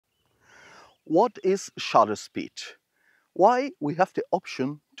What is shutter speed? Why we have the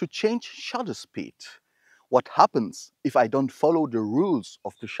option to change shutter speed? What happens if I don't follow the rules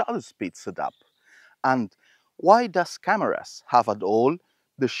of the shutter speed setup? And why does cameras have at all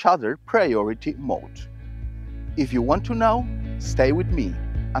the shutter priority mode? If you want to know, stay with me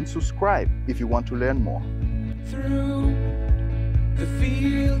and subscribe if you want to learn more. Through the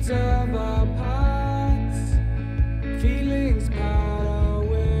fields of our paths, feelings part our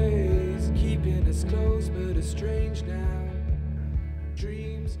ways, keeping us close but estranged now.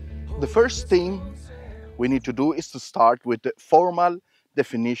 Dreams. The first thing we need to do is to start with the formal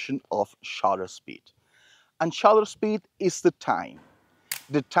definition of shutter speed. And shutter speed is the time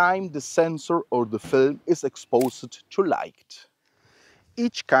the sensor or the film is exposed to light.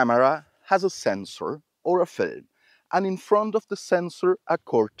 Each camera has a sensor or a film, and in front of the sensor a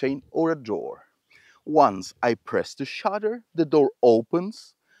curtain or a door. Once I press the shutter, the door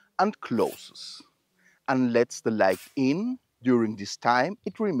opens and closes and lets the light in. During this time,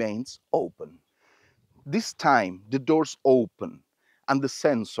 it remains open. This time, the doors open and the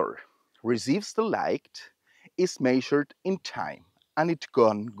sensor receives the light is measured in time, and it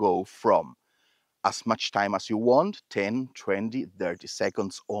can go from as much time as you want, 10, 20, 30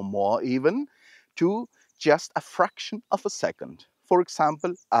 seconds or more even, to just a fraction of a second. For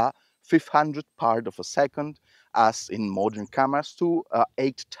example, a 500th part of a second, as in modern cameras, to a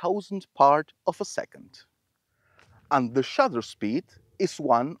 8,000th part of a second. And the shutter speed is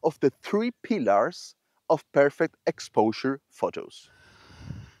one of the three pillars of perfect exposure photos.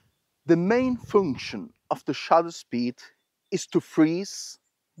 The main function of the shutter speed is to freeze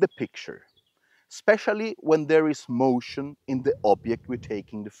the picture, especially when there is motion in the object we're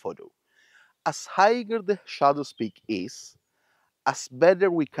taking the photo. As higher the shutter speed is, as better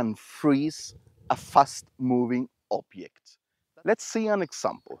we can freeze a fast-moving object. Let's see an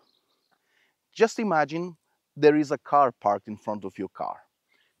example. Just imagine there is a car parked in front of your car.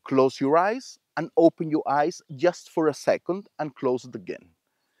 Close your eyes and open your eyes just for a second and close it again.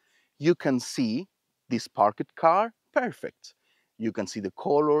 You can see this parked car perfect. You can see the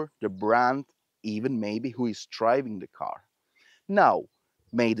color, the brand, even maybe who is driving the car. Now,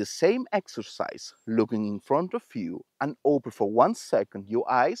 make the same exercise looking in front of you and open for 1 second your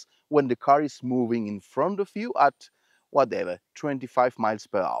eyes when the car is moving in front of you at whatever, 25 miles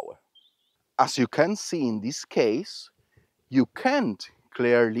per hour. As you can see in this case, you can't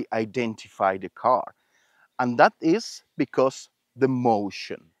clearly identify the car. And that is because the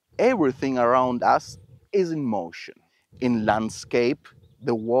motion. Everything around us is in motion. In landscape,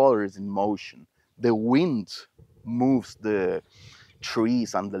 the water is in motion. The wind moves the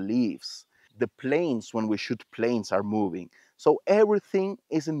trees and the leaves. The planes, when we shoot planes, are moving. So everything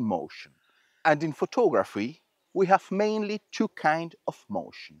is in motion. And in photography, we have mainly two kinds of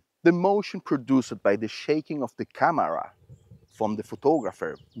motion. The motion produced by the shaking of the camera from the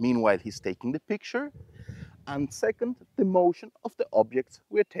photographer, meanwhile he's taking the picture, and second, the motion of the object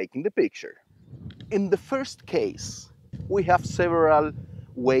we're taking the picture. In the first case, we have several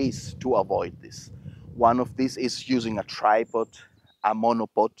ways to avoid this. One of these is using a tripod, a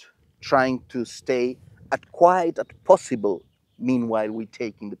monopod, trying to stay as quiet as possible meanwhile we're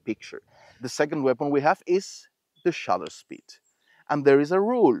taking the picture. The second weapon we have is the shutter speed. And there is a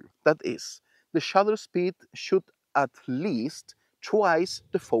rule that is, the shutter speed should at least twice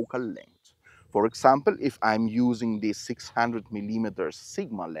the focal length. For example, if I'm using this 600mm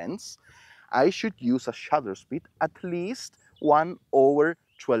Sigma lens, I should use a shutter speed at least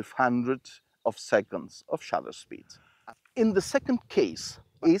 1/1200 of seconds of shutter speed. In the second case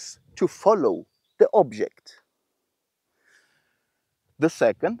is to follow the object. The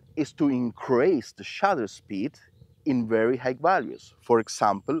second is to increase the shutter speed in very high values. For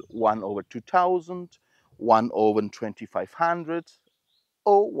example, 1/2000, 1/2500,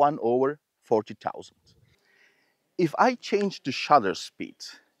 or 1/40,000. If I change the shutter speed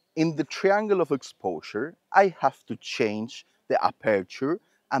in the triangle of exposure, I have to change the aperture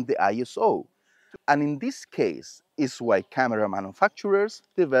and the ISO. And in this case is why camera manufacturers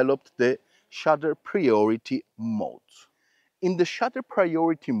developed the shutter priority mode. In the shutter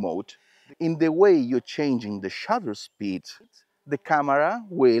priority mode, in the way you're changing the shutter speed, the camera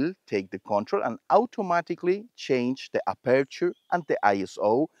will take the control and automatically change the aperture and the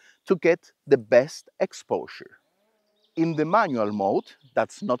ISO to get the best exposure. In the manual mode,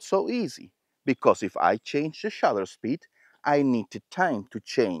 that's not so easy, because if I change the shutter speed, I need the time to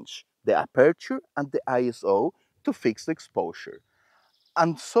change the aperture and the ISO to fix the exposure.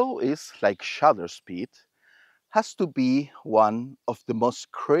 And so is like shutter speed has to be one of the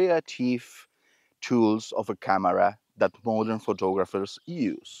most creative tools of a camera that modern photographers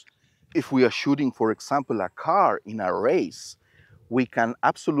use. If we are shooting, for example, a car in a race, we can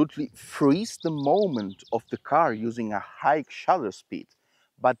absolutely freeze the moment of the car using a high shutter speed.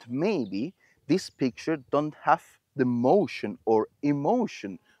 But maybe this picture don't have the motion or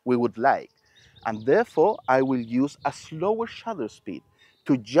emotion we would like. And therefore, I will use a slower shutter speed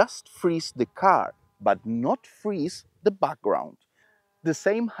to just freeze the car, but not freeze the background. The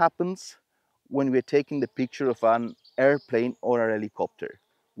same happens when we're taking the picture of an airplane or a helicopter.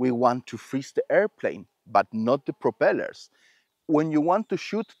 We want to freeze the airplane, but not the propellers. When you want to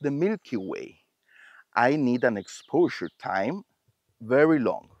shoot the Milky Way, I need an exposure time very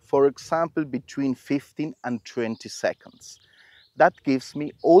long, for example, between 15 and 20 seconds. That gives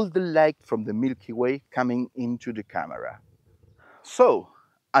me all the light from the Milky Way coming into the camera. So,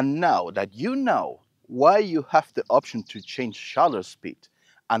 and now that you know why you have the option to change shutter speed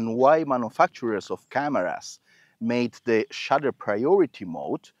and why manufacturers of cameras made the shutter priority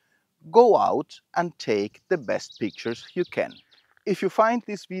mode, go out and take the best pictures you can. If you find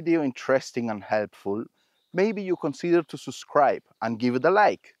this video interesting and helpful, maybe you consider to subscribe and give it a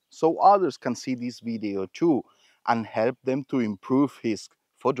like so others can see this video too and help them to improve his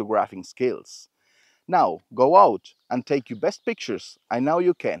photographing skills. Now, go out and take your best pictures. I know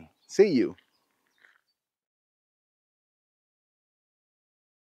you can. See you.